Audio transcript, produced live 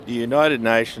The United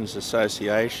Nations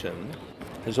Association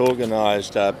has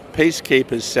organised a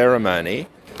peacekeepers ceremony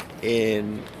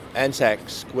in Anzac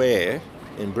Square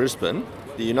in Brisbane.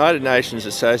 The United Nations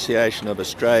Association of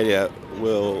Australia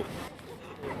will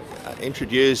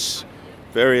introduce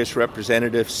various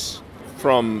representatives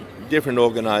from different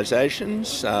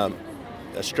organisations,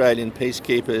 Australian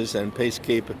Peacekeepers and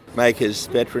Peacekeeper Makers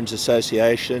Veterans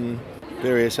Association,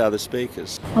 various other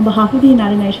speakers. On behalf of the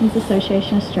United Nations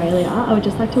Association Australia, I would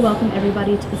just like to welcome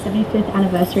everybody to the 75th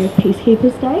anniversary of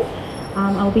Peacekeepers Day.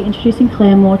 I will be introducing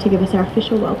Claire Moore to give us our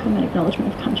official welcome and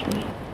acknowledgement of country.